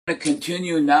going to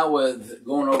continue now with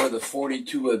going over the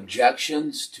 42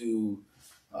 objections to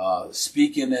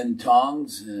speaking in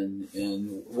tongues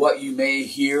and what you may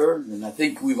hear. And I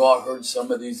think we've all heard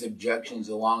some of these objections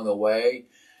along the way,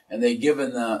 and they've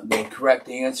given the correct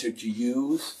answer to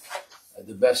use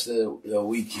the best that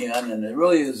we can. And it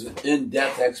really is an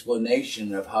in-depth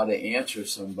explanation of how to answer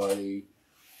somebody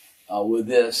with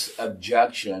this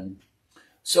objection.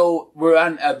 So we're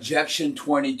on objection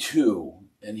 22.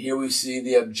 And here we see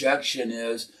the objection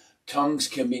is tongues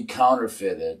can be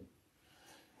counterfeited.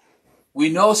 We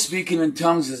know speaking in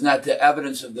tongues is not the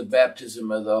evidence of the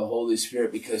baptism of the Holy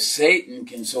Spirit because Satan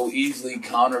can so easily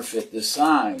counterfeit the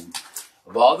sign.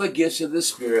 Of all the gifts of the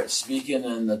Spirit, speaking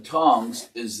in the tongues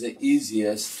is the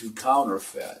easiest to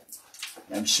counterfeit.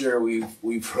 I'm sure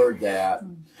we've heard that.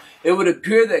 It would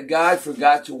appear that God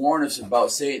forgot to warn us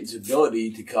about Satan's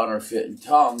ability to counterfeit in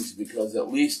tongues because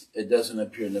at least it doesn't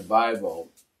appear in the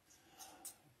Bible.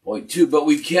 Point 2, but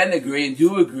we can agree and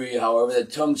do agree, however,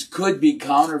 that tongues could be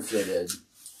counterfeited.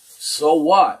 So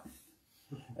what?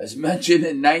 As mentioned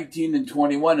in 19 and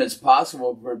 21, it's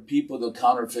possible for people to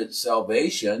counterfeit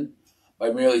salvation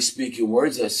by merely speaking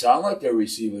words that sound like they're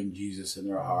receiving Jesus in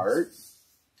their heart.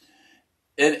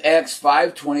 In Acts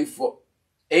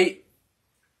 8,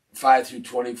 5 through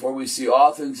 24, we see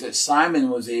all things that Simon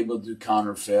was able to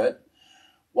counterfeit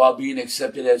while being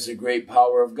accepted as the great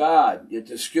power of God. Yet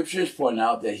the scriptures point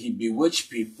out that he bewitched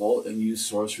people and used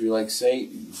sorcery like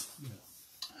Satan.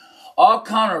 All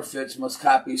counterfeits must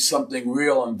copy something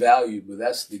real and valuable.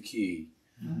 That's the key.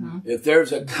 If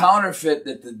there's a counterfeit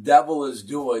that the devil is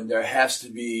doing, there has to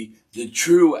be the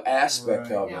true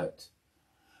aspect of it.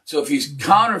 So if he's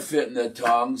counterfeiting the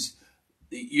tongues,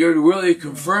 you're really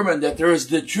confirming that there is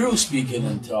the true speaking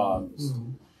in tongues.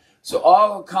 So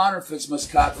all counterfeits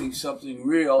must copy something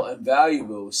real and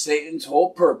valuable. Satan's whole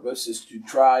purpose is to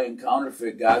try and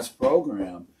counterfeit God's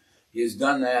program. He has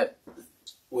done that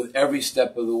with every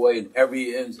step of the way and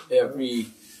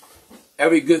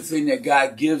every good thing that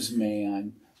God gives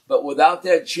man. But without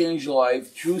that changed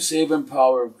life, true saving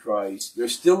power of Christ, there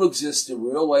still exists a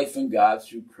real life in God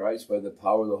through Christ by the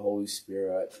power of the Holy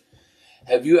Spirit.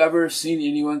 Have you ever seen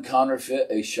anyone counterfeit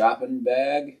a shopping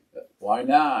bag? Why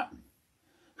not?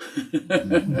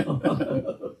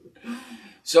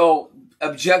 So,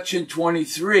 objection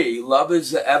 23, love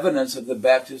is the evidence of the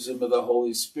baptism of the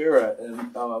Holy Spirit.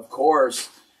 And of course,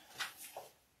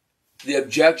 the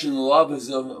objection to love is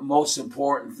the most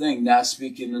important thing, not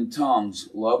speaking in tongues.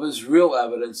 Love is real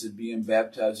evidence of being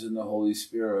baptized in the Holy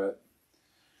Spirit.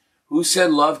 Who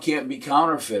said love can't be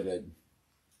counterfeited?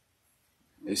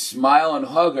 A smile and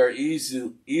hug are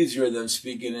easier than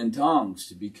speaking in tongues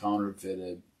to be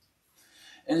counterfeited.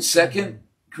 In 2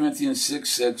 Corinthians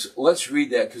 6:6, let's read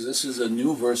that because this is a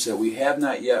new verse that we have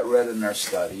not yet read in our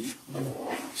study.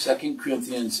 2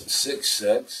 Corinthians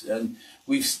 6:6, and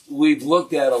we've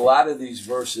looked at a lot of these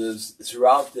verses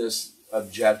throughout this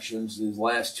objections these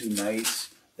last 2 nights.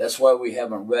 That's why we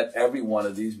haven't read every one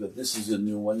of these, but this is a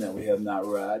new one that we have not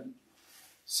read.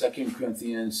 2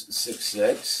 Corinthians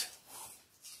 6:6.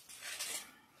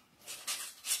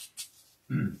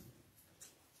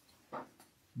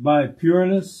 By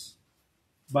pureness,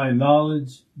 by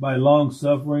knowledge, by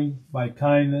long-suffering, by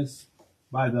kindness,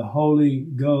 by the Holy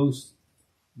Ghost,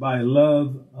 by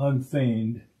love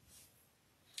unfeigned.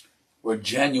 Where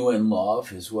genuine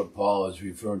love is what Paul is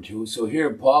referring to. So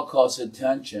here Paul calls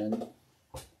attention,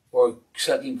 or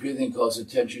 2 Corinthians calls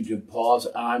attention to Paul's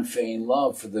unfeigned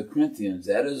love for the Corinthians.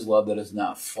 That is love that is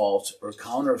not false or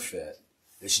counterfeit.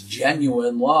 It's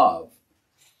genuine love.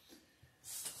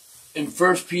 In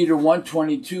 1 Peter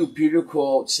 1:22, Peter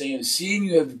quotes saying, seeing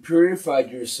you have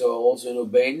purified your souls and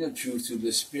obeying the truth through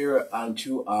the Spirit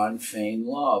unto unfeigned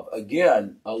love.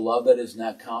 Again, a love that is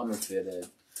not counterfeited.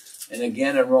 And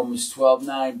again in Romans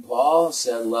 12:9, Paul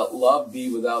said, let love be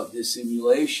without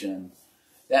dissimulation.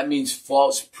 That means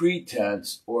false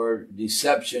pretense or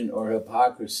deception or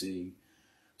hypocrisy.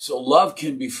 So love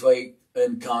can be fake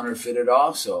and counterfeited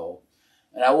also.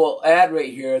 And I will add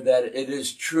right here that it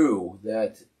is true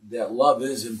that love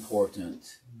is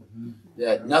important.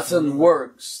 That nothing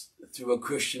works through a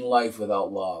Christian life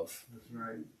without love. That's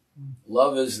right.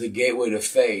 Love is the gateway to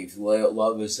faith.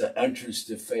 Love is the entrance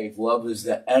to faith. Love is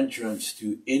the entrance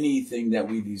to anything that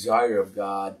we desire of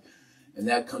God. And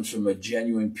that comes from a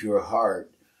genuine, pure heart.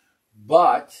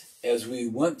 But, as we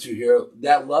went through here,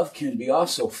 that love can be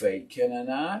also fake, can it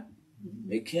not?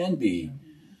 It can be.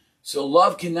 So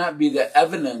love cannot be the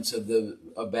evidence of the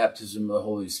baptism of the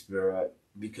Holy Spirit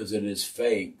because it is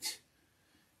faked,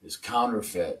 it's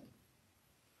counterfeit.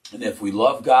 And if we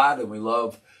love God and we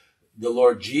love the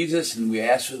Lord Jesus and we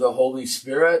ask for the Holy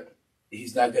Spirit,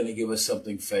 he's not going to give us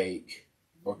something fake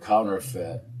or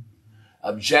counterfeit.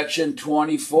 Objection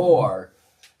 24,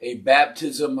 a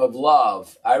baptism of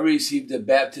love. I received a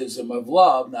baptism of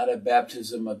love, not a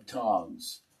baptism of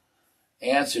tongues.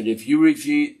 Answered, if you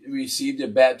received a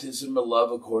baptism of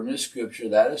love according to Scripture,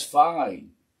 that is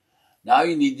fine. Now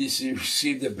you need to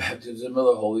receive the baptism of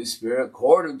the Holy Spirit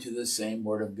according to the same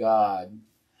Word of God.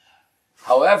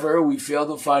 However, we fail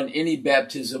to find any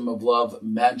baptism of love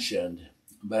mentioned,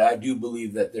 but I do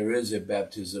believe that there is a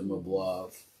baptism of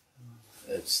love.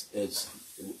 It's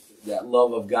that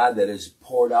love of God that is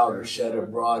poured out or shed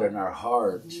abroad in our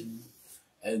heart.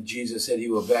 And Jesus said he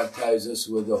will baptize us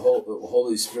with the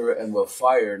Holy Spirit and with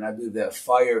fire. And I believe that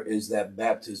fire is that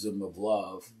baptism of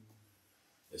love.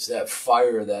 It's that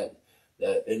fire that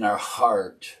in our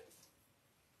heart.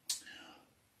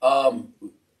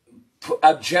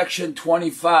 Objection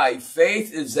 25.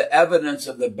 Faith is the evidence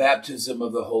of the baptism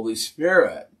of the Holy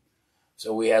Spirit.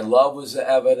 So we had love was the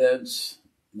evidence.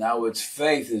 Now it's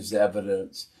faith is the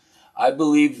evidence. I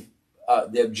believe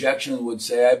the objection would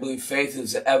say, I believe faith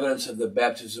is the evidence of the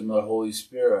baptism of the Holy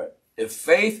Spirit. If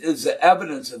faith is the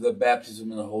evidence of the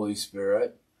baptism of the Holy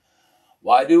Spirit,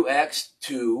 why do Acts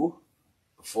 2,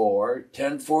 4,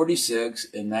 1046,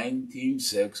 and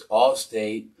 19:6 all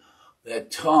state that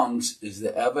tongues is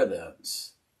the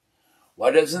evidence?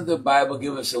 Why doesn't the Bible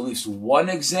give us at least one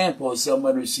example of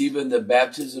someone receiving the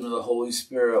baptism of the Holy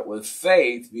Spirit with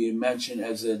faith being mentioned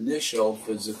as the initial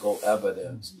physical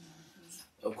evidence?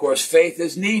 Of course, faith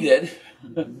is needed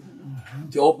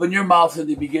to open your mouth and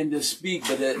to begin to speak,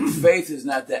 but faith is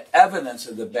not the evidence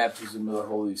of the baptism of the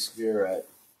Holy Spirit.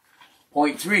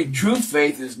 Point 3, true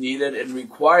faith is needed and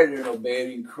required in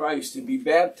obeying Christ to be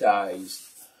baptized.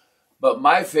 But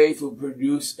my faith will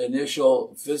produce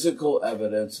initial physical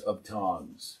evidence of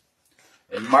tongues.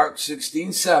 And Mark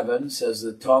 16:7 says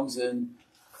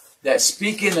that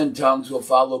speaking in tongues will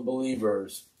follow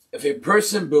believers. If a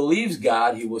person believes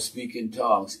God, he will speak in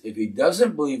tongues. If he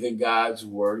doesn't believe in God's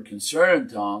word concerning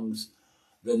tongues,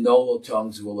 then no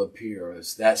tongues will appear.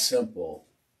 It's that simple.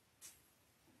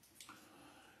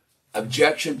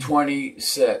 Objection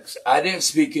 26. I didn't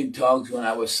speak in tongues when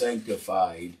I was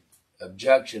sanctified.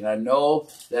 Objection. I know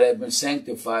that I've been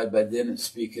sanctified, but I didn't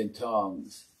speak in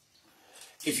tongues.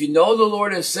 If you know the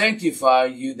Lord has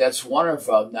sanctified you, that's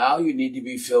wonderful. Now you need to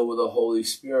be filled with the Holy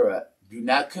Spirit. Do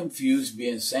not confuse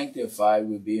being sanctified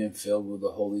with being filled with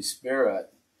the Holy Spirit.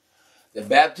 The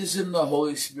baptism of the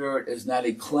Holy Spirit is not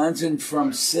a cleansing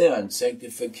from sin.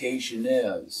 Sanctification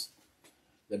is.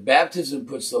 The baptism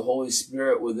puts the Holy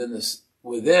Spirit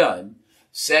within.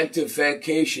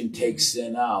 Sanctification takes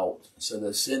sin out. So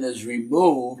the sin is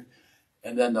removed,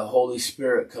 and then the Holy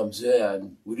Spirit comes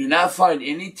in. We do not find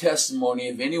any testimony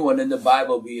of anyone in the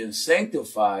Bible being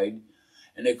sanctified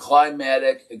in a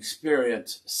climatic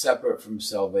experience separate from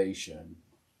salvation.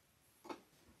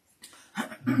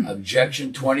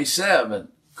 Objection 27.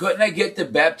 Couldn't I get the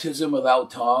baptism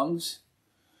without tongues?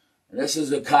 And this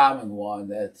is a common one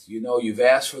that, you've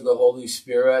asked for the Holy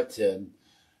Spirit and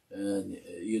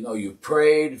you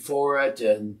prayed for it,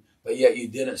 but yet you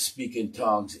didn't speak in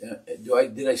tongues.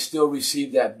 Did I still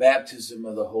receive that baptism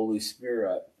of the Holy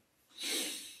Spirit?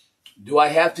 Do I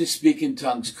have to speak in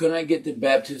tongues? Couldn't I get the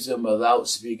baptism without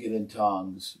speaking in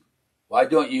tongues? Why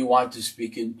don't you want to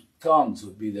speak in tongues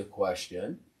would be the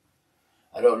question.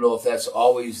 I don't know if that's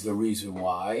always the reason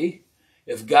why.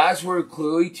 If God's word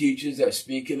clearly teaches that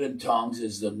speaking in tongues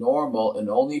is the normal and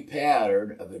only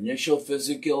pattern of initial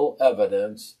physical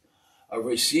evidence of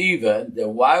receiving,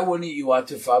 then why wouldn't you want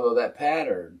to follow that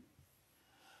pattern?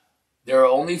 There are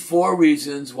only 4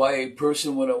 reasons why a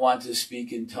person wouldn't want to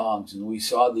speak in tongues. And we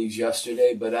saw these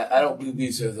yesterday, but I don't believe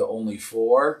these are the only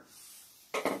 4.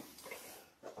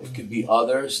 It could be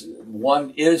others.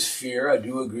 One is fear. I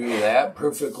do agree with that.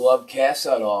 Perfect love casts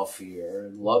out all fear.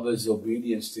 And love is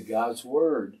obedience to God's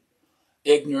word.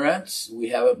 Ignorance. We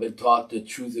haven't been taught the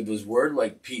truth of his word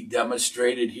like Pete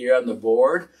demonstrated here on the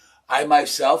board. I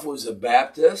myself was a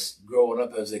Baptist growing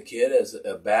up as a kid as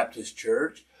a Baptist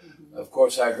church. Of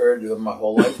course, I heard my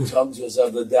whole life tongues was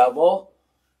of the devil.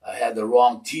 I had the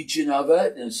wrong teaching of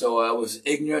it, and so I was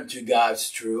ignorant to God's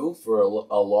truth for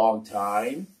a long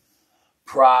time.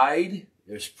 Pride,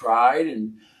 there's pride,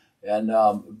 and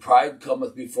pride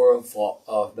cometh before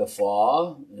the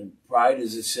fall, and pride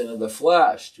is a sin of the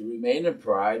flesh. To remain in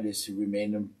pride is to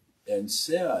remain in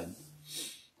sin.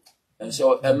 And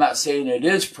so I'm not saying it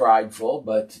is prideful,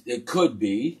 but it could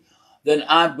be. Then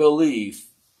unbelief.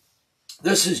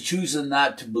 This is choosing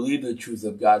not to believe the truth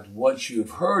of God. Once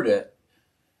you've heard it,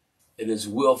 it is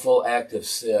willful act of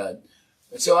sin.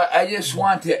 So I just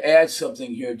want to add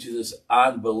something here to this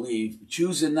unbelief.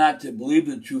 Choosing not to believe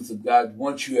the truth of God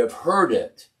once you have heard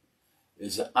it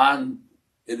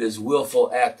is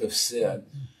willful act of sin.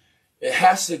 It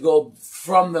has to go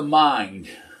from the mind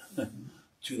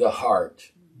to the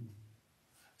heart.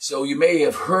 So you may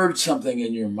have heard something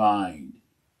in your mind.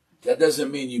 That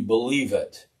doesn't mean you believe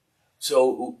it.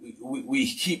 So we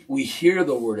hear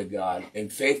the word of God,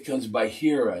 and faith comes by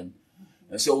hearing.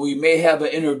 And so we may have an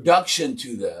introduction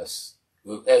to this,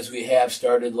 as we have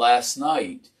started last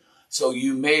night. So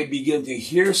you may begin to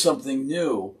hear something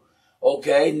new.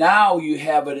 Okay, now you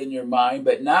have it in your mind,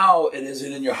 but now it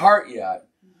isn't in your heart yet.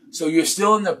 So you're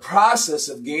still in the process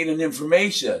of gaining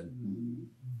information,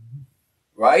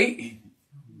 right?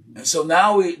 And so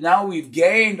now we've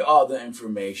gained all the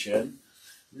information.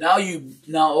 Now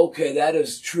okay, that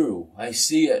is true. I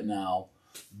see it now.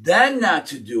 Then not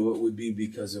to do it would be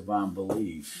because of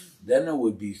unbelief. Then it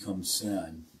would become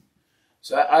sin.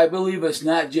 So I believe it's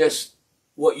not just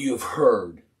what you've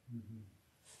heard.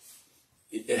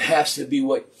 It has to be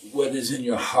what is in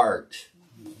your heart.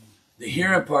 The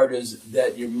hearing part is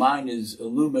that your mind is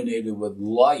illuminated with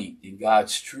light in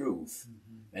God's truth.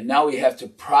 And now we have to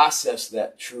process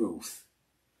that truth.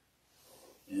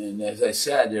 And as I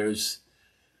said,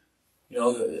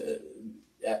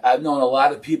 I've known a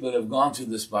lot of people that have gone through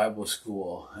this Bible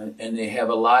school, and they have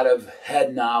a lot of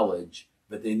head knowledge,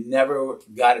 but they never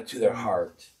got it to their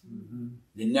heart.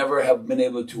 They never have been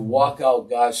able to walk out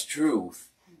God's truth.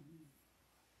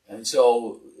 And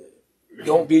so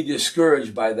don't be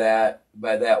discouraged by that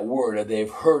word. If they've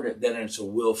heard it, then it's a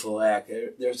willful act.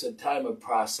 There's a time of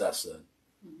processing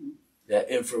that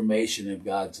information in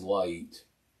God's light.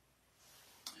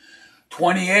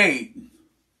 28.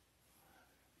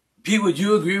 Pete, would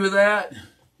you agree with that?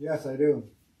 Yes, I do.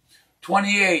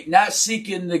 28, not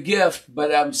seeking the gift,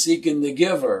 but I'm seeking the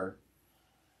giver.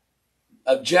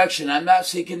 Objection, I'm not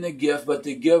seeking the gift, but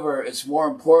the giver. It's more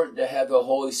important to have the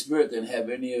Holy Spirit than have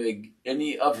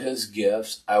any of his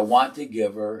gifts. I want the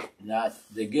giver, not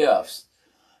the gifts.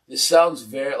 This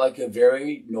sounds like a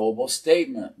very noble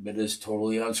statement, but is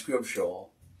totally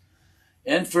unscriptural.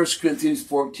 In 1 Corinthians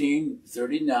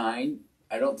 14:39,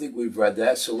 I don't think we've read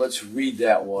that, so let's read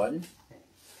that one.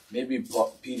 Maybe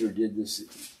Peter did this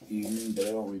evening, but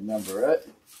I don't remember it.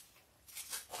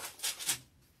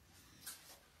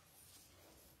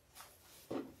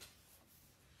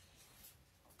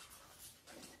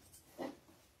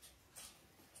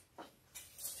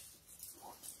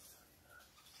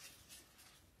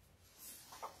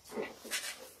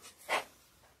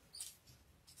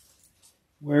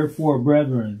 Wherefore,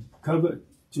 brethren, covet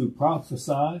to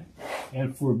prophesy,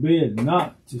 and forbid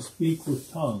not to speak with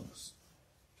tongues.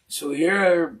 So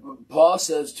here Paul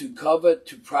says to covet,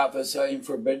 to prophesy, and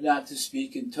forbid not to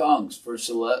speak in tongues. 1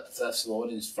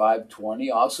 Thessalonians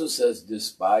 5:20 also says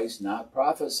despise not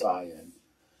prophesying.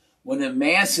 When a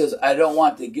man says, I don't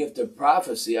want the gift of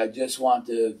prophecy, I just want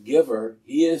the giver,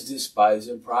 he is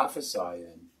despising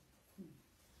prophesying.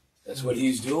 That's what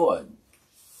he's doing.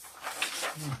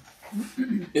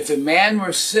 If a man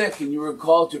were sick and you were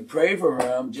called to pray for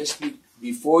him, just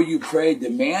before you prayed, the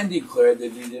man declared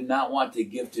that he did not want the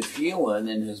gift of healing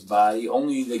in his body,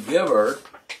 only the giver,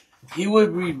 he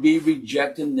would be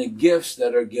rejecting the gifts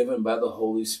that are given by the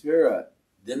Holy Spirit.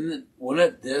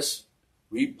 Wouldn't this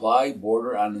reply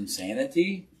border on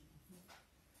insanity?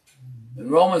 And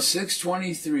Romans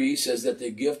 6:23 says that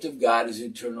the gift of God is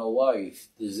eternal life.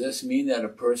 Does this mean that a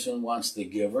person wants the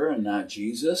giver and not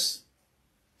Jesus?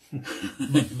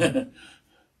 The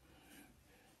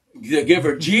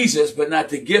giver Jesus, but not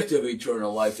the gift of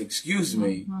eternal life. Excuse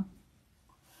me.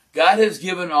 God has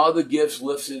given all the gifts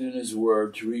listed in his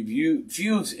word. To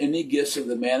refuse any gifts of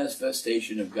the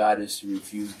manifestation of God is to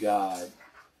refuse God.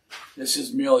 This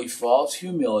is merely false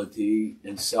humility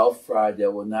and self-pride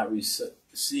that will not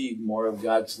receive more of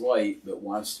God's light, but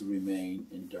wants to remain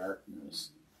in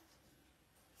darkness.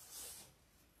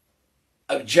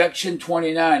 Objection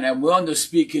 29. I'm willing to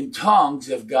speak in tongues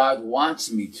if God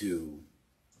wants me to.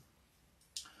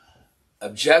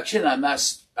 Objection. I'm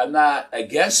not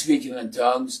against speaking in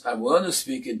tongues. I'm willing to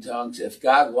speak in tongues if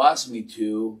God wants me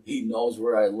to. He knows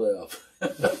where I live.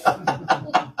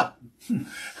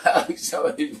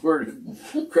 Somebody's word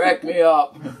cracked me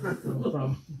up.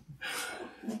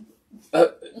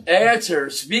 Answer.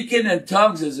 Speaking in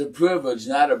tongues is a privilege,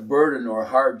 not a burden or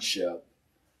hardship.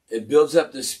 It builds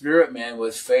up the spirit man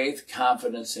with faith,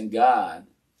 confidence in God.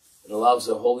 It allows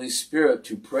the Holy Spirit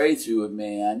to pray through a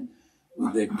man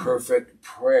with a perfect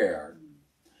prayer.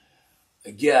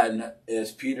 Again,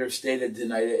 as Peter stated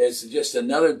tonight, it's just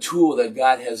another tool that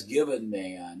God has given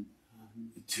man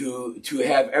to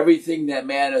have everything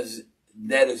that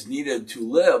is needed to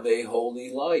live a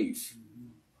holy life.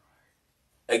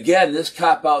 Again, this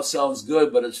cop-out sounds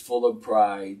good, but it's full of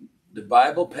pride. The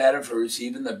Bible pattern for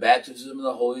receiving the baptism of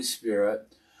the Holy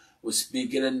Spirit with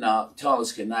speaking in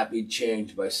tongues cannot be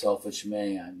changed by selfish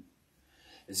man.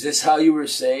 Is this how you were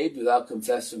saved, without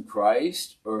confessing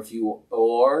Christ, or if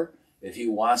he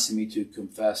wants me to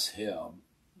confess him?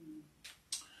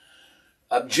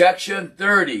 Objection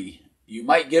 30. You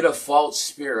might get a false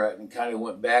spirit, and kind of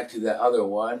went back to that other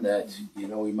one that,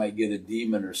 we might get a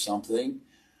demon or something,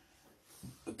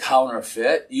 a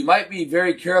counterfeit. You might be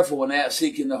very careful when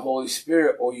seeking the Holy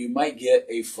Spirit, or you might get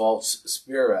a false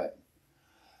spirit.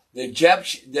 The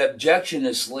objection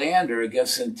is slander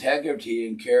against the integrity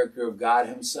and character of God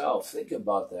himself. Think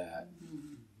about that.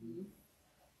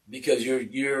 Because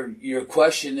you're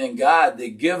questioning God, the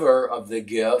giver of the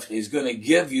gift, is going to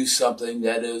give you something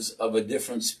that is of a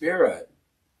different spirit.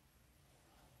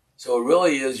 So it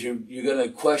really is, you're going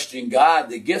to question God,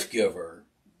 the gift giver.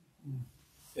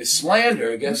 It's slander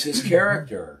against his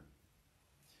character.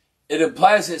 It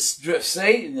implies that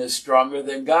Satan is stronger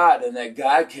than God, and that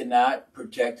God cannot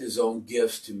protect his own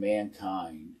gifts to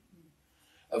mankind.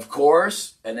 Of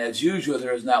course, and as usual,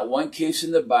 there is not one case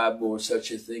in the Bible where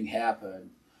such a thing happened.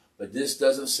 But this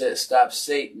doesn't stop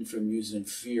Satan from using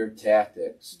fear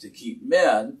tactics to keep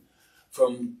men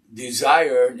from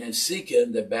desiring and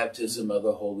seeking the baptism of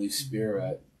the Holy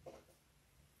Spirit.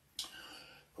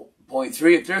 Point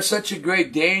 3, if there's such a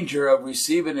great danger of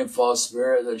receiving a false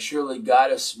spirit, then surely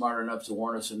God is smart enough to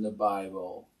warn us in the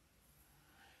Bible.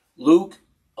 Luke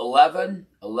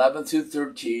 11:11 through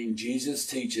 13, Jesus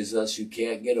teaches us you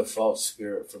can't get a false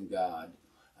spirit from God.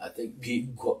 I think Pete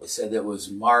said it was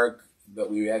Mark, but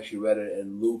we actually read it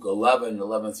in Luke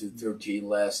 11:11 through 13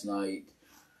 last night.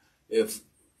 If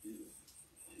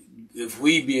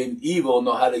we, being evil,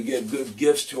 know how to give good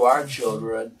gifts to our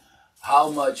children, how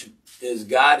much is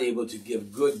God able to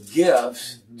give good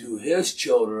gifts to his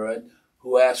children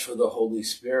who ask for the Holy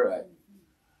Spirit?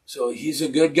 So he's a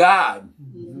good God.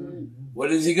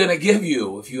 What is he going to give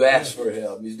you if you ask for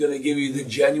him? He's going to give you the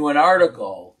genuine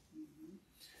article.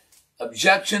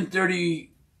 Objection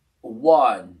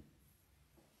 31.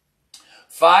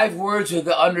 5 words of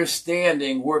the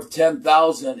understanding worth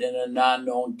 10,000 in a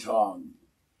non-known tongue.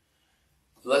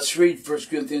 Let's read 1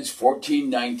 Corinthians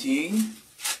 14:19.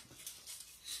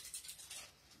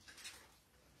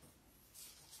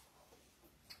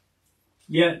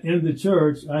 Yet in the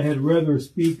church I had rather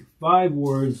speak 5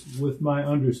 words with my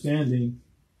understanding,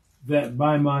 that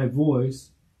by my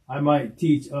voice I might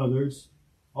teach others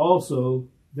also,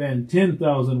 than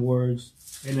 10,000 words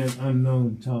in an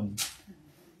unknown tongue.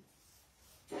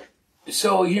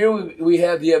 So here we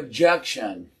have the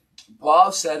objection.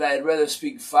 Paul said, I'd rather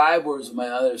speak 5 words of my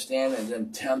understanding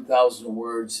than 10,000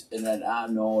 words in an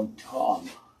unknown tongue.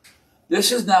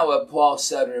 This is not what Paul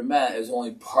said or meant as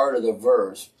only part of the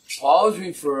verse. Paul is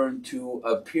referring to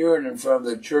appearing in front of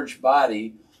the church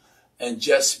body and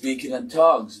just speaking in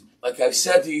tongues. Like I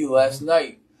said to you last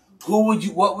night,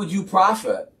 what would you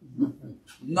profit?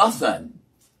 Nothing.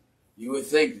 You would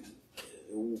think,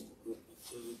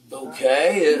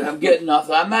 okay, I'm getting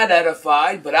nothing. I'm not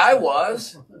edified, but I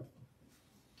was.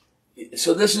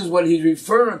 So this is what he's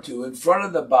referring to. In front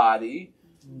of the body,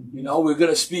 we're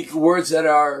going to speak words that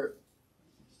are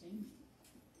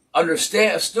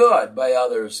understood by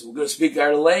others. We're going to speak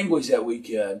our language that we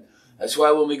can. That's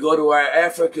why when we go to our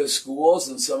Africa schools,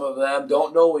 and some of them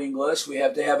don't know English, we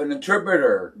have to have an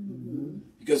interpreter.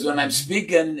 Because when I'm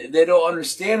speaking, they don't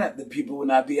understand it. The people will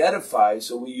not be edified.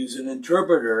 So we use an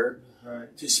interpreter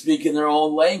to speak in their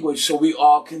own language so we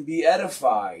all can be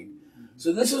edified.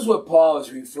 So this is what Paul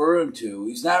is referring to.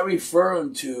 He's not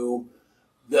referring to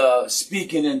the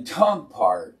speaking in tongue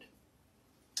part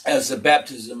as the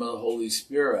baptism of the Holy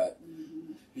Spirit.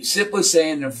 He's simply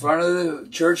saying in front of the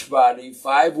church body,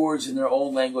 5 words in their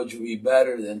own language would be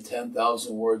better than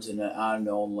 10,000 words in an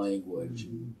unknown language.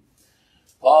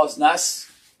 Paul is not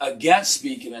against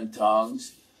speaking in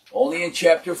tongues. Only in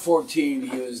chapter 14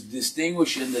 he was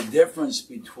distinguishing the difference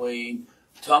between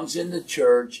tongues in the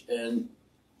church and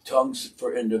tongues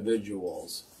for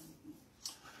individuals.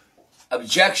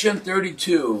 Objection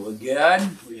 32.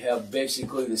 Again, we have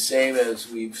basically the same as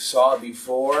we saw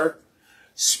before.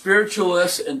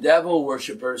 Spiritualists and devil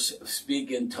worshippers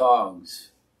speak in tongues.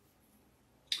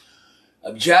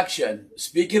 Objection.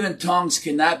 Speaking in tongues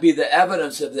cannot be the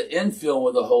evidence of the infilling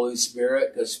with the Holy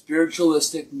Spirit, because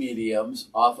spiritualistic mediums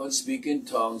often speak in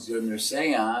tongues during their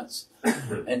seance,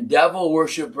 and devil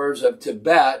worshippers of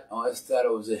Tibet, I thought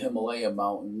it was the Himalaya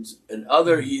mountains, and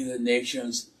other heathen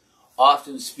nations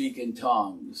often speak in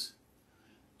tongues.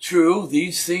 true,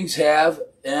 these things have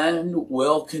and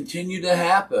will continue to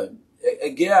happen.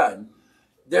 Again,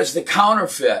 there's the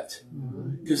counterfeit,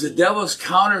 because the devil's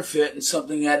counterfeiting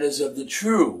something that is of the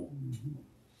true,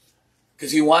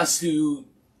 because he wants to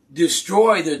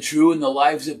destroy the true in the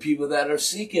lives of people that are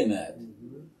seeking it.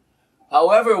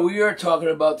 However, we are talking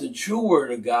about the true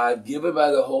word of God given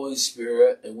by the Holy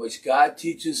Spirit, in which God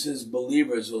teaches his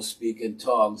believers will speak in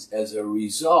tongues as a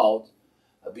result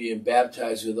of being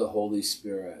baptized with the Holy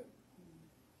Spirit.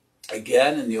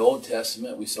 Again, in the Old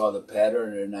Testament, we saw the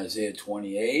pattern in Isaiah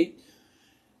 28,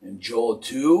 in Joel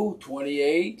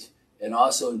 2:28, and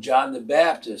also in John the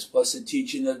Baptist, plus the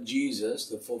teaching of Jesus,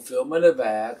 the fulfillment of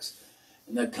Acts,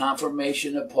 and the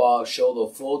confirmation of Paul show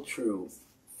the full truth.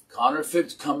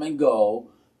 Counterfeits come and go,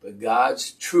 but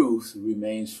God's truth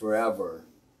remains forever.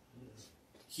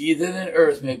 Heathen and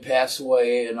earth may pass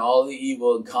away, and all the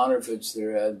evil and counterfeits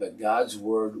therein, but God's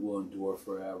word will endure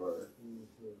forever.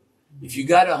 If you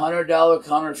got a $100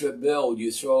 counterfeit bill, would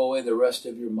you throw away the rest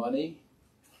of your money?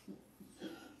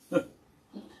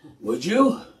 Would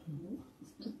you?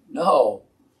 No.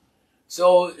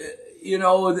 So, you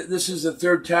know, this is the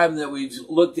third time that we've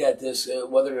looked at this,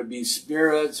 whether it be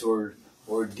spirits or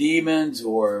demons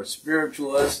or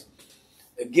spiritualists.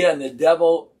 Again, the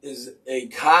devil is a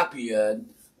copier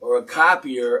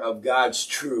of God's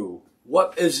true.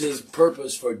 What is his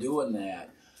purpose for doing that?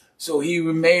 So he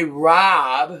may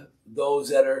rob those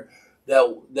that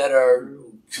are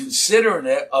considering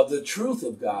it of the truth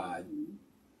of God.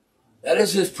 That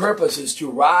is his purpose, is to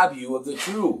rob you of the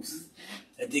truth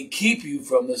and to keep you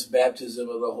from this baptism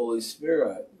of the Holy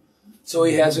Spirit. So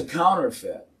he has a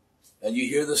counterfeit. And you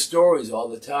hear the stories all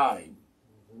the time.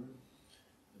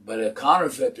 But a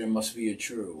counterfeit, there must be a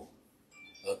true.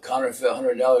 A counterfeit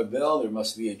 $100 bill, there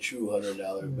must be a true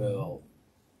 $100 bill.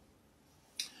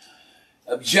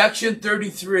 Objection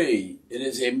 33. It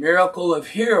is a miracle of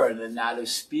hearing and not of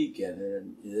speaking.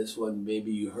 And this one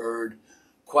maybe you heard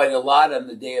quite a lot on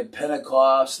the day of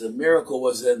Pentecost. The miracle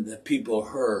was in the people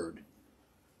heard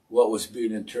what was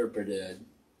being interpreted.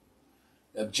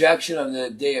 Objection on the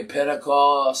day of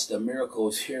Pentecost, the miracle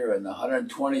was hearing. The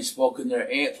 120 spoke in their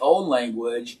own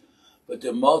language, but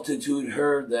the multitude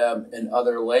heard them in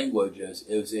other languages.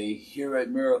 It was a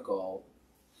hearing miracle.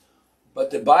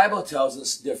 But the Bible tells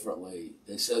us differently.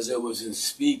 It says it was in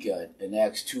speaking. In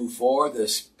Acts 2:4, the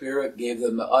Spirit gave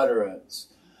them the utterance.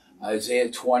 Isaiah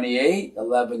 28,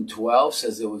 11, 12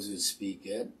 says it was in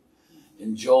speaking.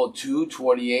 In Joel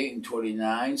 2:28 and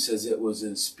 29 says it was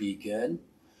in speaking.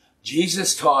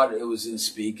 Jesus taught it was in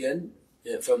speaking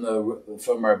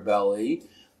from our belly.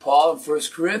 Paul in 1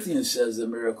 Corinthians says the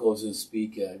miracle is in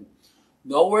speaking.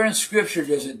 Nowhere in Scripture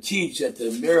does it teach that the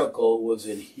miracle was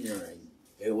in hearing.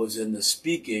 It was in the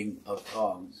speaking of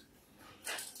tongues.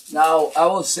 Now, I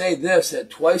will say this, that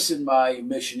twice in my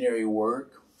missionary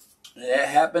work, and it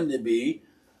happened to be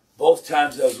both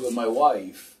times I was with my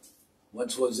wife.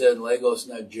 Once was in Lagos,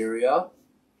 Nigeria,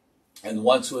 and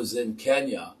once was in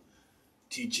Kenya,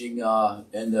 teaching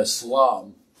in the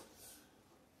slum.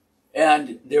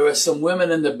 And there were some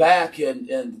women in the back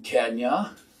in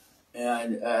Kenya,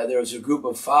 and there was a group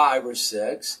of 5 or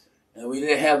 6, and we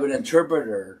didn't have an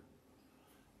interpreter.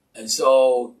 And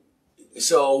so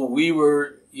we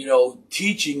were,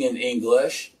 teaching in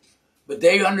English, but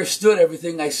they understood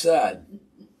everything I said.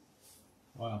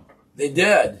 Wow. They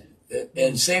did.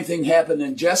 And same thing happened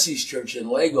in Jesse's church in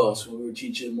Lagos when we were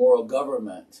teaching moral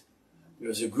government. There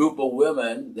was a group of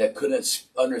women that couldn't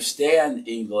understand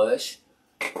English,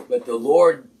 but the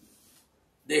Lord,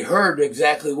 they heard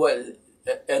exactly what,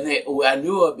 and I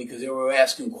knew it because they were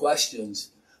asking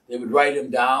questions. They would write them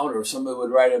down, or somebody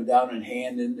would write them down in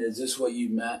hand, and is this what you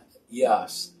meant?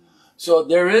 Yes. So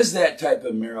there is that type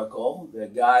of miracle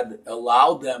that God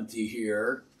allowed them to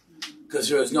hear because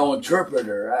there was no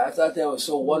interpreter. I thought that was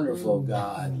so wonderful,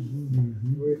 God.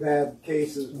 We've had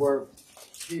cases where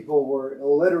people were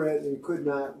illiterate and could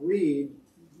not read,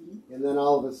 and then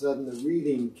all of a sudden the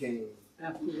reading came.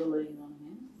 After the laying on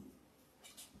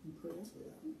hands.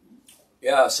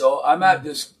 Yeah, so I'm not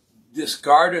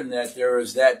discarding that there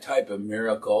is that type of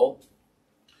miracle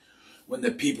when the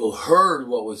people heard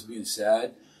what was being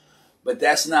said, but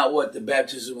that's not what the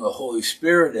baptism of the Holy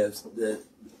Spirit is.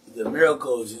 The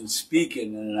miracle is in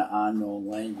speaking in an unknown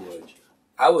language.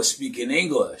 I was speaking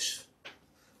English,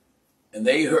 and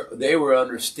they were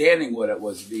understanding what it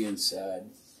was being said.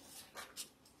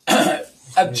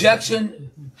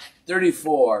 Objection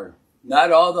 34.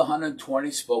 Not all the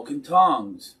 120 spoke in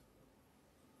tongues.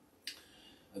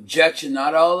 Objection,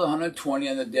 not all the 120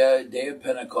 on the day of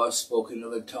Pentecost spoke in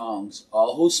other tongues.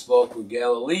 All who spoke were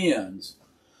Galileans.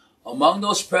 Among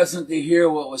those present to hear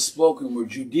what was spoken were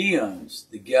Judeans.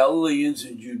 The Galileans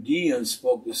and Judeans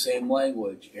spoke the same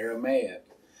language, Aramaic.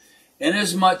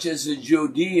 Inasmuch as the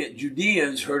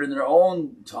Judeans heard in their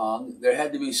own tongue, there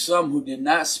had to be some who did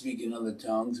not speak in other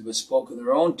tongues, but spoke in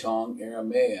their own tongue,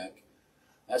 Aramaic.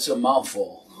 That's a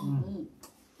mouthful. Mm-hmm.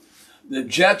 The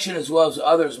objection, as well as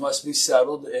others, must be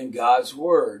settled in God's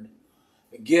Word.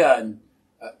 Again,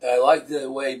 I like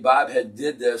the way Bob had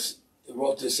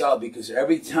wrote this out, because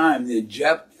every time the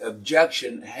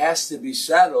objection has to be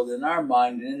settled in our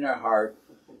mind and in our heart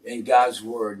in God's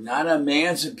Word, not a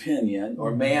man's opinion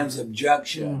or man's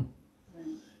objection.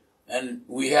 And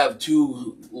we have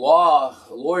two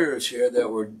lawyers here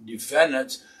that were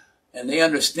defendants, and they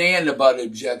understand about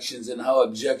objections and how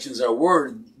objections are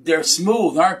worded. They're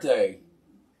smooth, aren't they?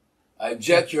 I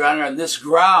object, Your Honor, on this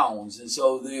grounds. And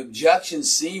so the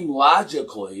objections seem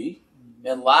logically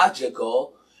and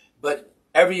logical, but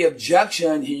every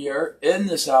objection here in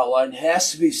this outline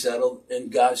has to be settled in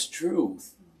God's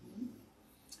truth.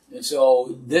 And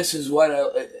so this is what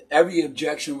every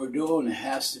objection we're doing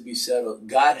has to be settled.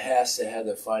 God has to have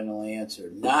the final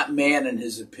answer, not man and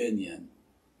his opinion.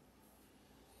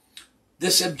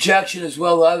 This objection, as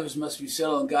well as others, must be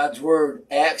settled in God's Word.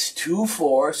 Acts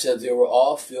 2:4 says they were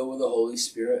all filled with the Holy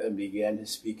Spirit and began to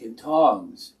speak in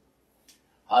tongues.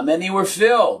 How many were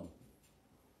filled?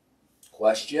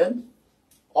 Question.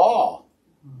 All.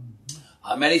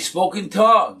 How many spoke in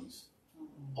tongues?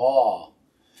 All.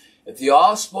 If they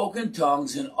all spoke in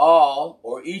tongues, and all,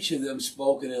 or each of them,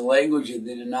 spoke in a language that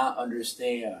they did not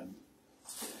understand.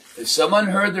 If someone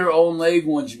heard their own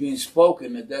language being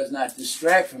spoken, it does not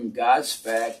distract from God's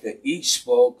fact that each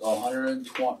spoke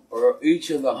 120, or each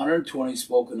of the 120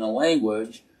 spoke in a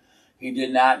language he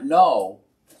did not know.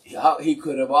 He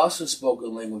could have also spoken a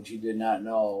language he did not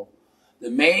know. The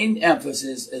main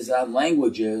emphasis is on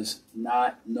languages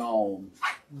not known.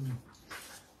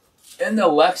 In the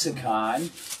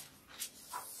lexicon,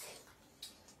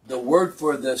 the word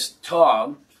for this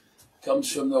tongue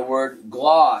comes from the word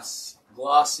glossia.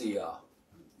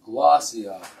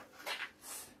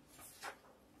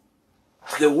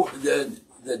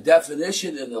 The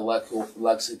definition in the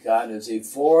lexicon is a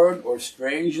foreign or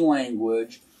strange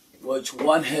language which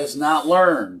one has not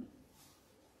learned,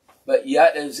 but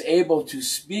yet is able to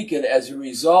speak it as a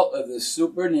result of the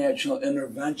supernatural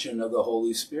intervention of the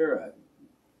Holy Spirit.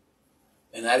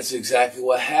 And that is exactly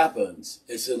what happens.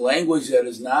 It's a language that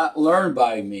is not learned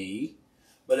by me,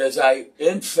 but as I,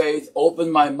 in faith, open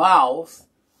my mouth,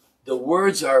 the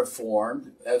words are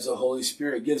formed as the Holy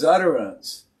Spirit gives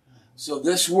utterance. So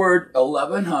this word,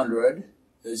 1100,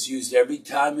 is used every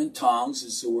time in tongues.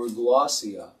 It's the word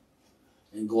glossia.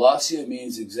 And glossia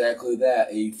means exactly that,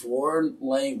 a foreign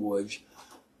language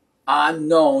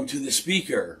unknown to the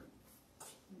speaker.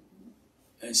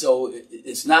 And so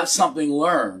it's not something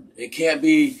learned. It can't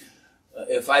be,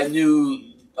 if I knew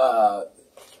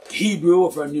Hebrew,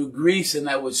 if I knew Greek and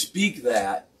I would speak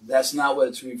that, that's not what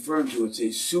it's referring to. It's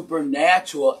a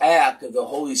supernatural act of the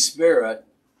Holy Spirit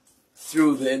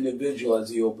through the individual as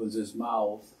he opens his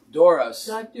mouth. Doris.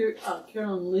 Dr.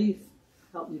 Carolyn Leaf,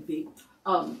 help me be,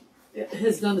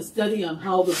 has done a study on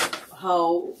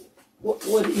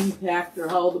what impact or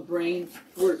how the brain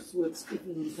works with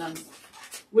speaking in tongues.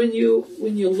 When you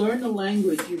learn a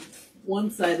language,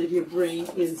 one side of your brain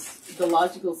is, the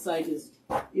logical side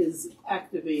is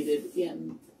activated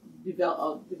in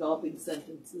developing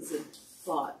sentences and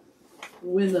thought.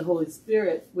 When the Holy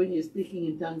Spirit, when you're speaking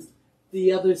in tongues,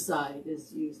 the other side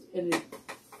is used, and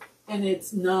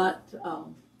it's not,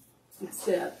 it's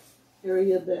that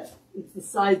area that, it's the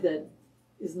side that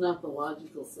is not the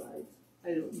logical side. I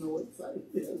don't know what side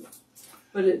it is,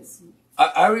 but it's.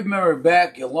 I remember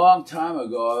back a long time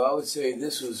ago, I would say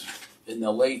this was in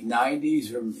the late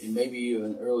 90s or maybe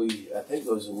even early, I think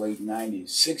it was the late 90s.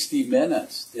 60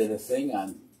 Minutes did a thing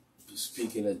on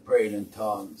speaking and praying in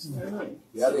tongues. Really?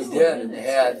 Yeah, they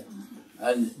did.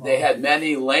 And they had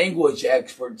many language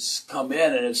experts come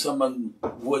in, and if someone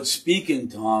would speak in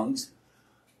tongues,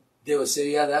 they would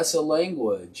say, yeah, that's a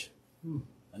language.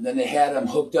 And then they had them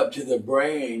hooked up to the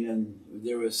brain, and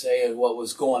they were saying what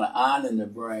was going on in the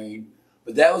brain.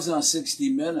 But that was on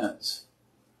 60 Minutes.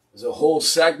 There's a whole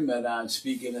segment on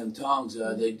speaking in tongues.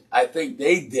 I think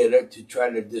they did it to try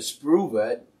to disprove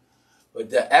it. But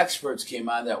the experts came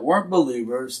on that weren't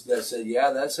believers that said,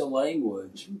 yeah, that's a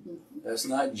language. That's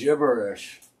not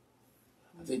gibberish.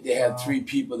 I think they had 3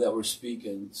 people that were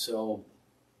speaking. So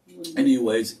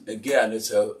anyways, again,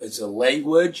 it's a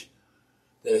language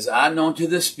that is unknown to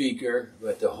the speaker,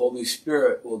 but the Holy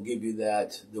Spirit will give you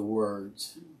the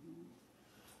words.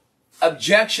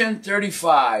 Objection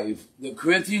 35. The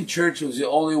Corinthian church was the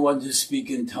only one to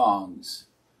speak in tongues.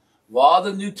 Of all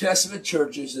the New Testament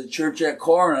churches, the church at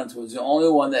Corinth was the only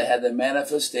one that had the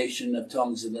manifestation of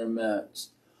tongues in their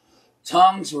midst.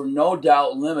 Tongues were no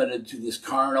doubt limited to this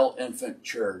carnal infant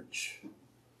church.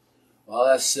 Well,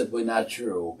 that's simply not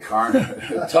true.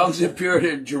 Tongues appeared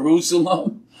in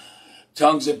Jerusalem.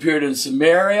 Tongues appeared in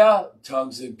Samaria.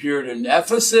 Tongues appeared in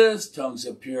Ephesus. Tongues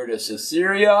appeared in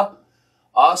Caesarea.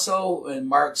 Also, in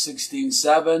Mark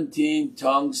 16:17,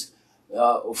 tongues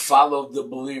followed the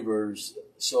believers.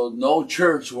 So no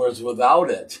church was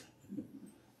without it,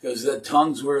 because the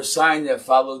tongues were a sign that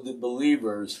followed the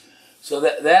believers. So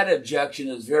that objection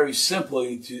is very simple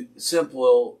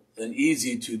and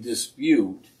easy to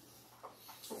dispute.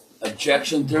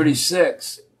 Objection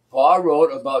 36. Paul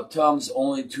wrote about tongues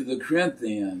only to the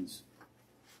Corinthians.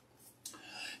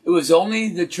 It was only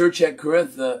the church at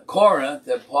Corinth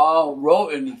that Paul wrote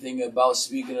anything about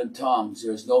speaking in tongues.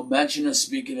 There's no mention of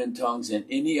speaking in tongues in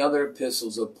any other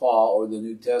epistles of Paul or the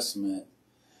New Testament.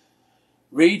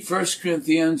 Read 1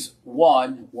 Corinthians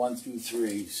 1 through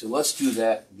 3. So let's do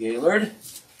that, Gaylord.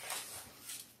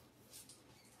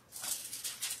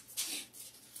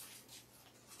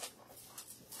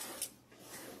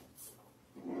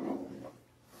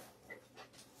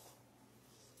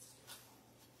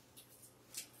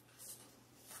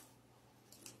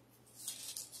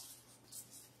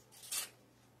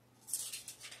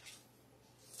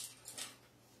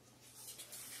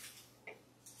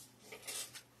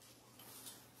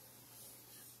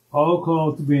 Paul,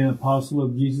 called to be an apostle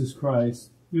of Jesus Christ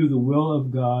through the will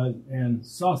of God, and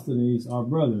Sosthenes, our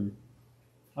brother,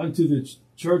 unto the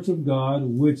church of God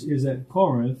which is at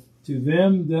Corinth, to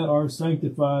them that are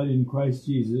sanctified in Christ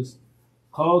Jesus,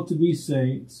 called to be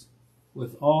saints,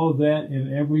 with all that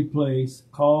in every place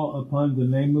call upon the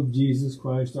name of Jesus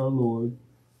Christ our Lord,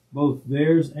 both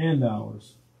theirs and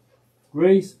ours.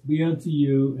 Grace be unto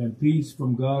you, and peace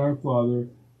from God our Father,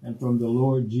 and from the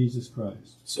Lord Jesus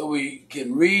Christ. So we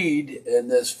can read in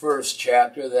this first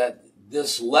chapter that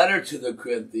this letter to the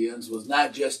Corinthians was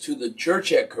not just to the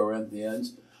church at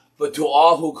Corinthians, but to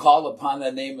all who call upon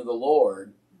the name of the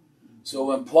Lord. So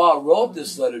when Paul wrote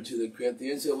this letter to the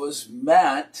Corinthians, it was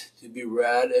meant to be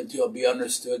read and to be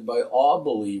understood by all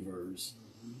believers.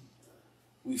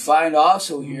 We find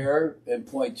also here in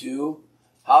point 2,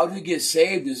 how to get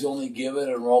saved is only given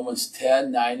in Romans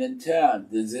 10, 9, and 10.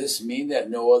 Does this mean that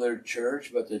no other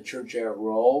church but the church at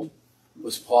Rome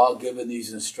was Paul given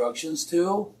these instructions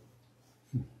to?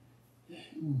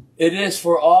 It is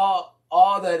for all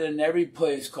that in every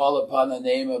place call upon the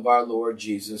name of our Lord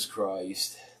Jesus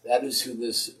Christ. That is who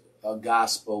this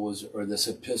gospel was, or this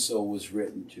epistle was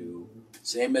written to.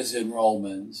 Same as in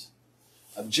Romans.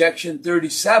 Objection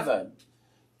 37.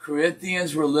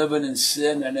 Corinthians were living in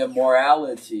sin and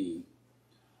immorality.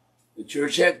 The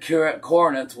church at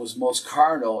Corinth was most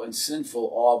carnal and sinful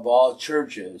of all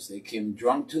churches. They came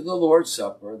drunk to the Lord's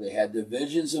Supper. They had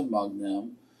divisions among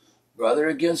them, brother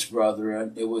against brother,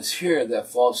 and it was here that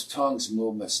false tongues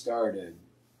movement started.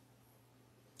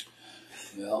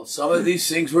 Well, some of these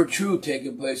things were true,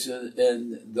 taking place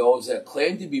in those that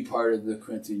claimed to be part of the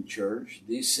Corinthian church.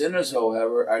 These sinners,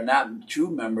 however, are not true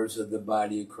members of the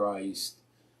body of Christ.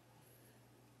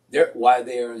 Why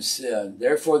they are in sin.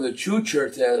 Therefore, the true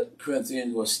church at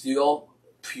Corinthians was still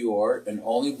pure, and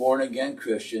only born-again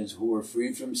Christians who were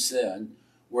free from sin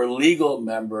were legal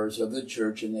members of the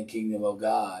church in the kingdom of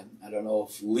God. I don't know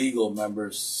if legal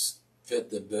members fit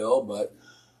the bill, but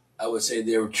I would say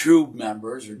they were true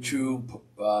members, or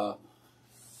they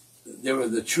were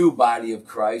the true body of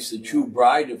Christ. The true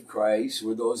bride of Christ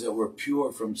were those that were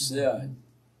pure from sin.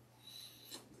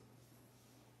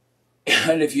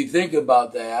 And if you think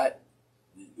about that,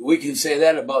 we can say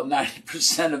that about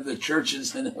 90% of the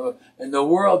churches in the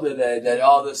world today, that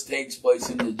all this takes place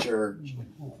in the church.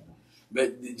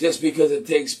 But just because it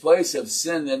takes place of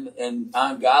sin and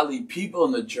ungodly people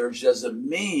in the church doesn't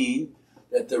mean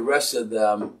that the rest of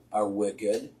them are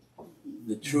wicked.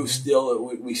 The truth still,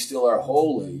 we still are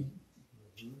holy.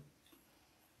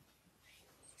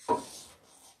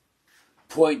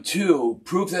 Point 2,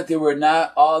 proof that they were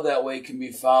not all that way can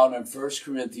be found in 1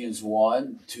 Corinthians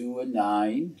 1, 2, and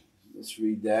 9. Let's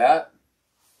read that.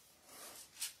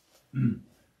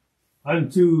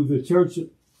 Unto the church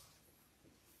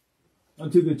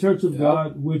of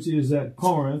God which is at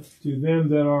Corinth, to them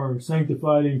that are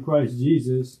sanctified in Christ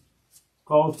Jesus,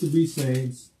 called to be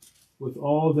saints, with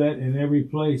all that in every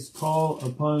place call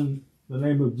upon the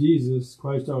name of Jesus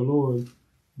Christ our Lord,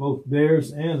 both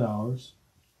theirs and ours.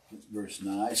 Verse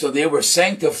 9. So they were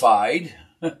sanctified.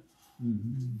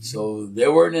 So they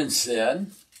weren't in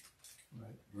sin.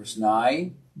 Right. Verse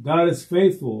 9. God is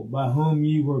faithful, by whom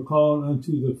ye were called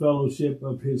unto the fellowship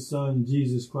of his Son,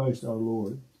 Jesus Christ our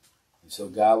Lord. So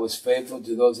God was faithful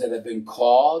to those that have been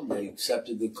called. They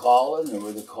accepted the calling. They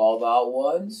were the called out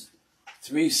ones.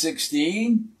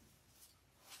 3:16.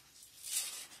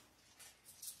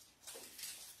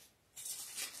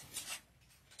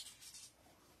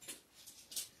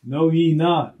 Know ye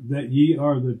not that ye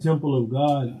are the temple of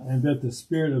God, and that the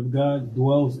Spirit of God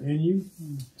dwells in you?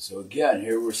 So again,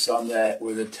 here were some that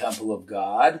were the temple of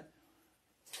God.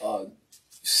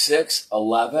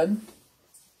 6:11.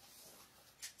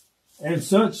 And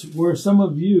such were some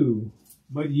of you,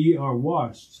 but ye are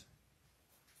washed,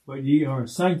 but ye are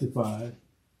sanctified,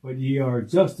 but ye are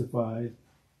justified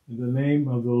in the name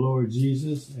of the Lord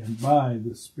Jesus and by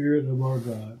the Spirit of our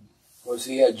God. Of course,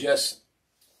 he had just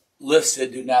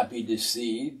listed, do not be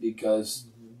deceived, because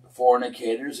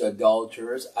fornicators,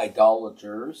 idolaters,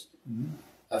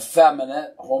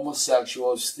 effeminate,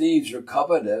 homosexuals, thieves, or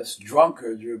covetous,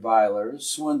 drunkards, revilers,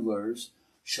 swindlers,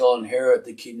 shall inherit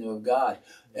the kingdom of God.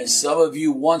 And some of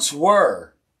you once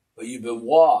were, but you've been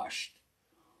washed.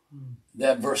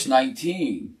 Then verse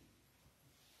 19.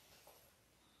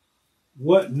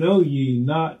 What know ye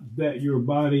not that your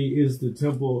body is the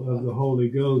temple of the Holy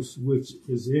Ghost, which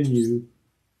is in you,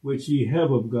 which ye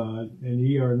have of God, and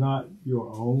ye are not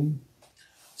your own?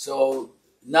 So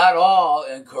not all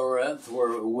in Corinth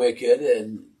were wicked,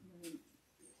 and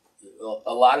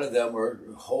a lot of them were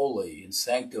holy and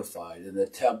sanctified in the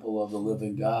temple of the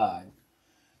living God.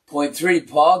 Point 3,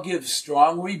 Paul gives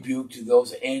strong rebuke to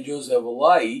those angels of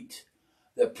light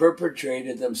that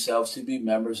perpetrated themselves to be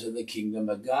members of the kingdom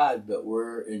of God, but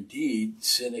were indeed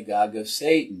synagogue of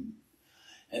Satan.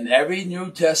 In every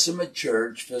New Testament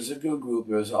church, physical group,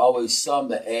 there was always some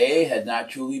that A, had not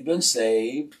truly been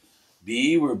saved,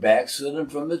 B, were backslidden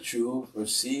from the truth, or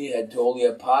C, had totally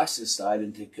apostatized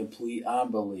into complete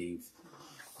unbelief.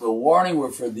 The warning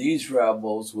were for these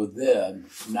rebels within,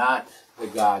 not the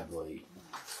godly.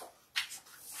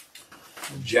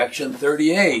 Objection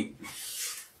 38.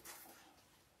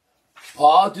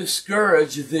 Paul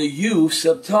discouraged the use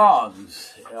of tongues.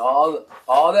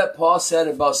 All that Paul said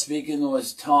about speaking in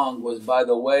his tongue was by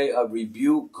the way of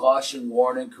rebuke, caution,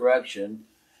 warning, correction,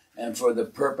 and for the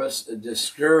purpose of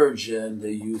discouraging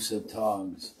the use of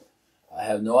tongues. I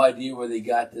have no idea where they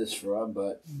got this from,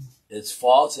 but it's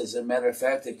false. As a matter of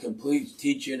fact, the complete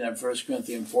teaching in 1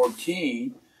 Corinthians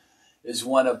 14 is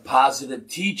one of positive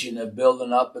teaching, of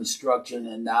building up instruction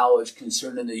and knowledge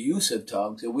concerning the use of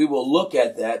tongues. And we will look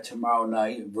at that tomorrow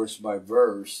night, verse by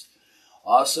verse.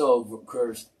 Also,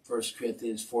 1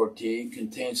 Corinthians 14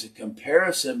 contains a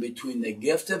comparison between the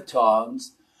gift of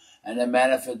tongues and the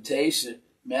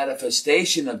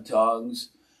manifestation of tongues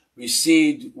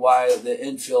received while the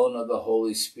infilling of the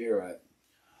Holy Spirit.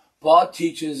 Paul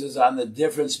teaches us on the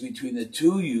difference between the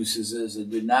two uses and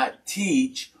do not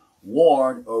teach,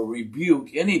 warn, or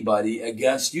rebuke anybody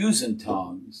against using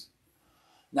tongues.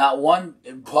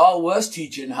 Paul was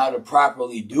teaching how to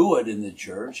properly do it in the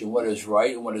church and what is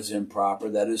right and what is improper.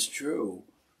 That is true.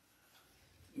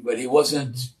 But he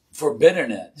wasn't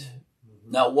forbidding it.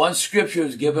 Not one scripture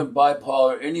is given by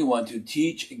Paul or anyone to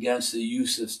teach against the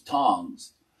use of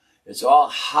tongues. It's all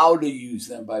how to use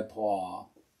them by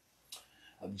Paul.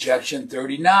 Objection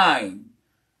 39.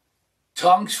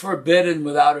 Tongues forbidden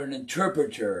without an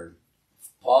interpreter.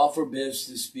 Paul forbids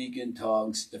to speak in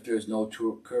tongues if there is no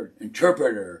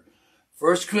interpreter.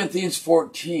 1 Corinthians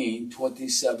 14,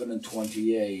 27 and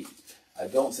 28. I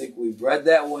don't think we've read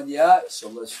that one yet, so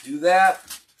let's do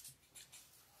that.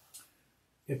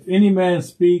 If any man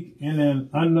speak in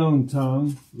an unknown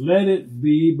tongue, let it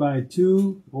be by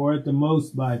 2 or at the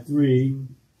most by 3,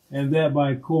 and that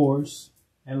by course,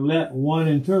 and let one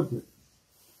interpret.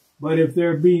 But if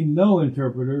there be no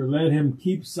interpreter, let him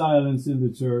keep silence in the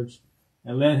church,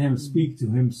 and let him speak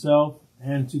to himself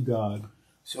and to God.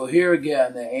 So here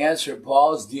again, the answer,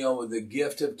 Paul is dealing with the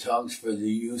gift of tongues for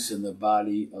the use in the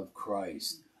body of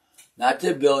Christ. Not the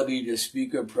ability to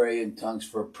speak or pray in tongues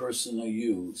for personal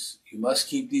use. You must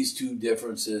keep these two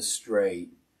differences straight.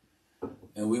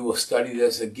 And we will study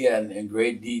this again in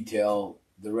great detail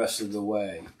the rest of the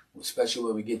way, especially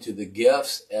when we get to the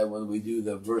gifts and when we do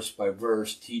the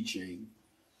verse-by-verse teaching.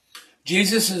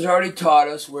 Jesus has already taught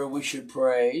us where we should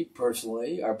pray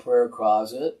personally, our prayer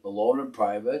closet, alone in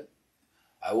private.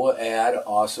 I will add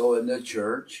also in the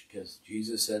church, because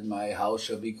Jesus said, my house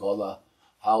shall be called a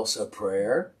house of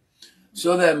prayer.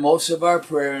 So that most of our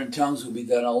prayer in tongues will be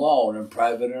done alone, in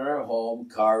private in our home,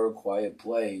 car, or quiet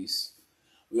place.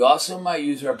 We also might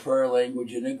use our prayer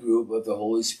language in a group if the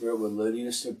Holy Spirit would lead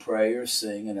us to pray or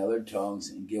sing in other tongues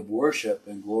and give worship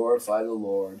and glorify the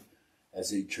Lord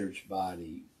as a church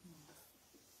body.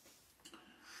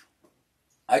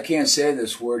 I can't say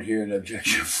this word here in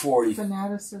objection 40.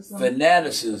 Fanaticism.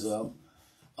 Fanaticism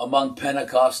among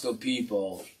Pentecostal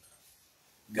people.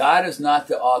 God is not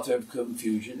the author of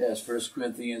confusion, as 1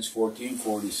 Corinthians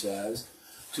 14:40 says,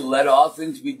 to let all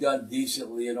things be done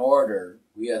decently in order.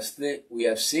 We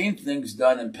have seen things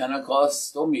done in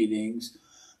Pentecostal meetings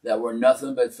that were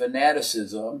nothing but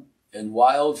fanaticism and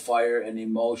wildfire and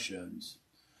emotions.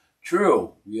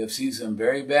 True, we have seen some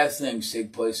very bad things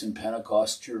take place in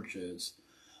Pentecost churches.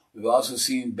 We've also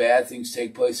seen bad things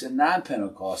take place in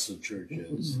non-Pentecostal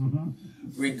churches.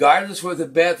 Regardless where the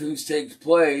bad things take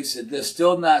place, it does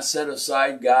still not set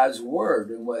aside God's word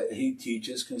and what he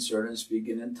teaches concerning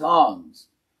speaking in tongues.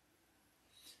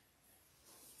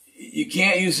 You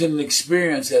can't use an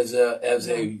experience as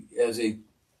a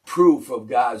proof of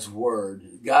God's word.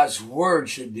 God's word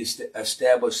should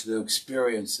establish the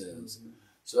experiences.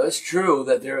 So it's true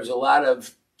that there's a lot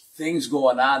of things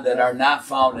going on that are not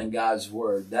found in God's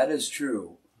word. That is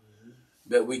true.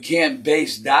 But we can't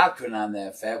base doctrine on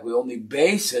that fact. We only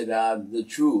base it on the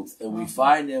truth. And we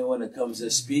find that when it comes to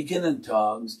speaking in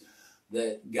tongues,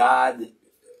 that God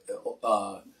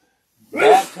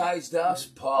baptized us.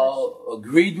 Paul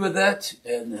agreed with it.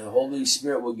 And the Holy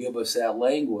Spirit will give us that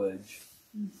language.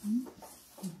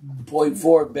 Point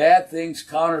 4, bad things,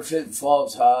 counterfeit,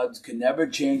 falsehoods can never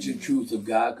change the truth of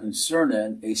God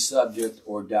concerning a subject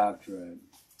or doctrine.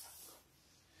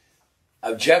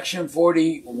 Objection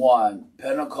 41,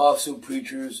 Pentecostal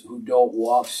preachers who don't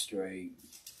walk straight.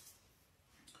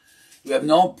 We have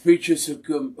known preachers who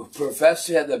profess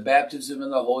to have the baptism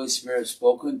in the Holy Spirit,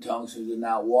 spoken in tongues, who did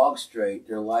not walk straight.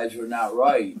 Their lives were not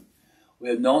right. We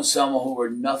have known some who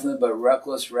were nothing but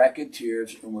reckless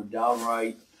racketeers and were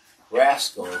downright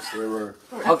rascals. They were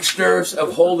hucksters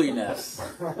of holiness.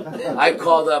 I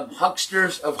call them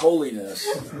hucksters of holiness.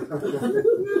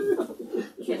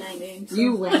 Can I name some?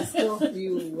 You rascal,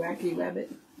 you wacky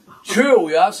rabbit. True,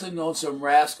 we also know some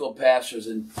rascal pastors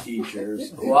and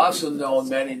teachers. We also know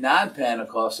many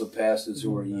non-Pentecostal pastors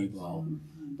who are evil.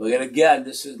 But again,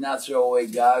 this does not throw away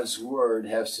God's word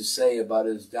has to say about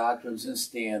his doctrines and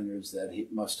standards that he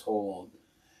must hold.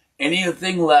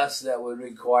 Anything less that would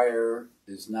require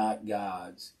is not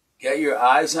God's. Get your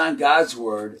eyes on God's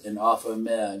word and off of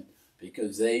men,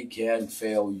 because they can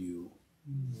fail you.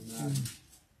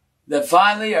 Then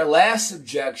finally, our last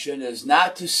objection is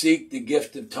not to seek the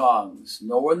gift of tongues.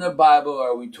 Nowhere in the Bible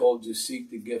are we told to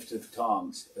seek the gift of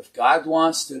tongues. If God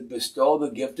wants to bestow the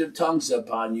gift of tongues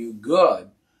upon you, good,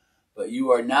 but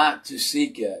you are not to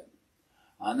seek it.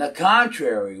 On the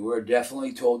contrary, we're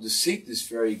definitely told to seek this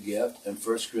very gift in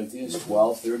 1 Corinthians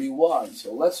 12:31.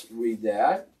 So let's read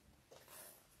that.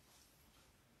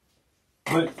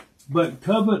 But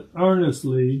covet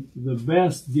earnestly the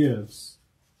best gifts,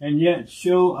 and yet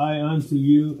show I unto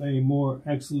you a more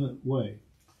excellent way.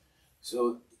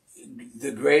 So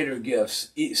the greater gifts,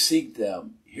 seek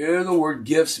them. Here the word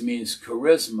gifts means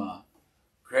charisma,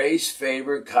 grace,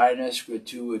 favor, kindness,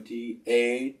 gratuity,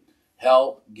 aid,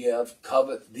 help, gift,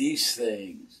 covet these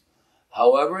things.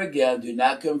 However, again, do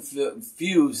not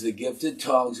confuse the gift of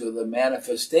tongues with the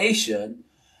manifestation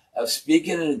of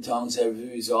speaking in tongues as a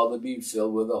result of being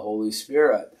filled with the Holy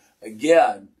Spirit.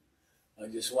 Again, I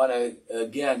just want to,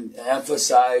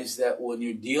 emphasize that when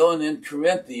you're dealing in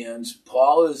Corinthians,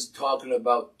 Paul is talking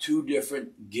about two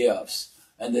different gifts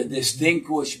and the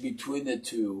distinguish between the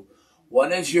two.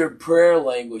 One is your prayer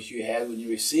language you had when you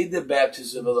received the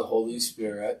baptism of the Holy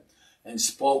Spirit and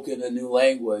spoke in a new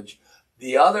language.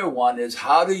 The other one is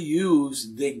how to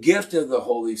use the gift of the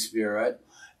Holy Spirit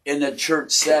in a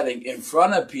church setting in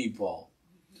front of people,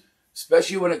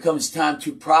 especially when it comes time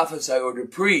to prophesy or to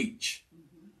preach.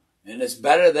 And it's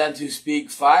better than to speak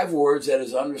 5 words that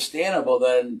is understandable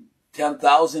than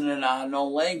 10,000 in an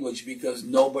unknown language, because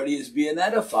nobody is being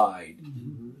edified.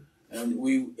 And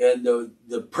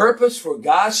the purpose for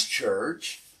God's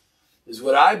church is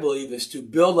what I believe is to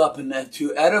build up and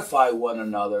to edify one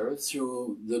another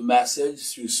through the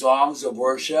message, through songs of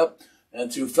worship,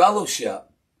 and through fellowship,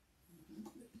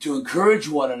 to encourage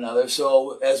one another.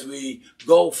 So as we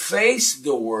go face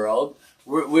the world,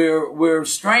 we're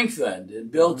strengthened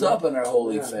and built up in our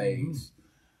holy faith.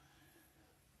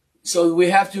 So we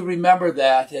have to remember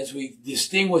that as we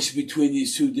distinguish between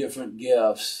these two different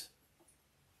gifts.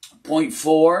 Point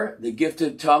 4, the gift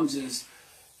of tongues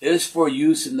is for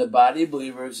use in the body of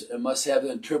believers and must have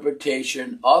the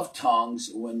interpretation of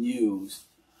tongues when used.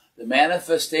 The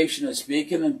manifestation of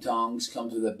speaking in tongues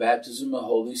comes with the baptism of the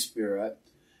Holy Spirit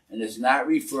and is not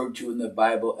referred to in the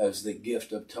Bible as the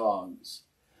gift of tongues.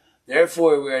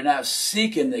 Therefore, we are not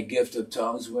seeking the gift of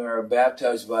tongues when we are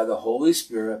baptized by the Holy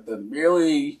Spirit, but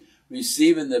merely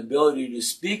receiving the ability to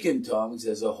speak in tongues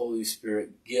as the Holy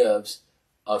Spirit gives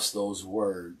us those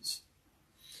words.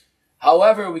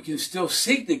 However, we can still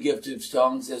seek the gift of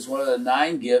tongues as one of the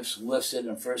 9 gifts listed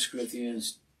in 1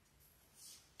 Corinthians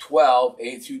 12,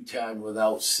 8 through 10,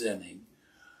 without sinning.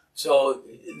 So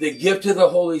the gift of the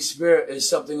Holy Spirit is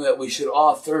something that we should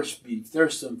all be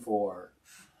thirsting for.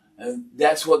 And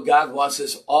that's what God wants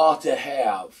us all to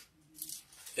have,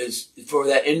 is for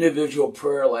that individual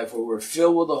prayer life where we're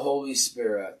filled with the Holy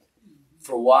Spirit.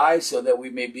 For why? So that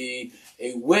we may be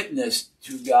a witness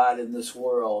to God in this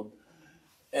world.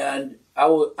 And I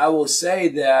will say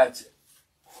that,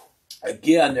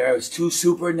 again, there's 2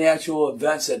 supernatural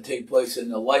events that take place in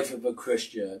the life of a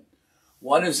Christian.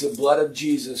 One is the blood of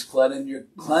Jesus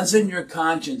cleansing your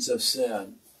conscience of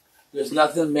sin. There's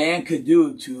nothing man could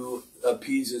do to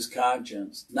appease his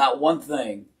conscience. Not one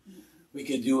thing. We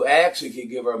could do acts, we could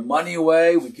give our money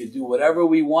away, we could do whatever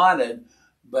we wanted,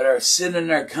 but our sin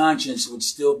and our conscience would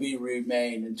still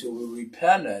remain until we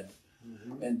repented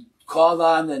and called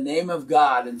on the name of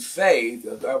God in faith,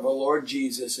 of our Lord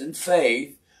Jesus in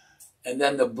faith, and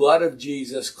then the blood of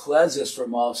Jesus cleansed us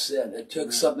from all sin. It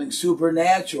took something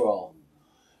supernatural.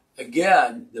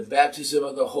 Again, the baptism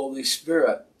of the Holy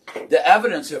Spirit. The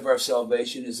evidence of our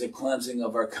salvation is the cleansing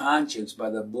of our conscience by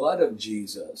the blood of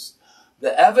Jesus.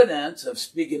 The evidence of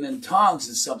speaking in tongues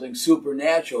is something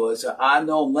supernatural. It's an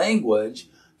unknown language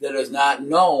that is not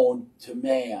known to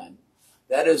man.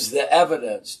 That is the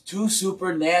evidence. 2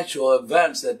 supernatural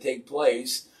events that take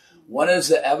place. One is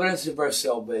the evidence of our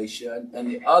salvation, and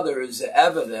the other is the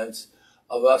evidence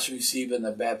of us receiving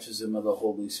the baptism of the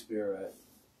Holy Spirit.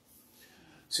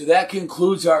 So that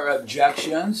concludes our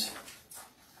objections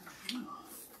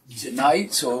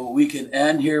tonight, so we can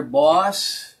end here,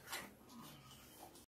 boss.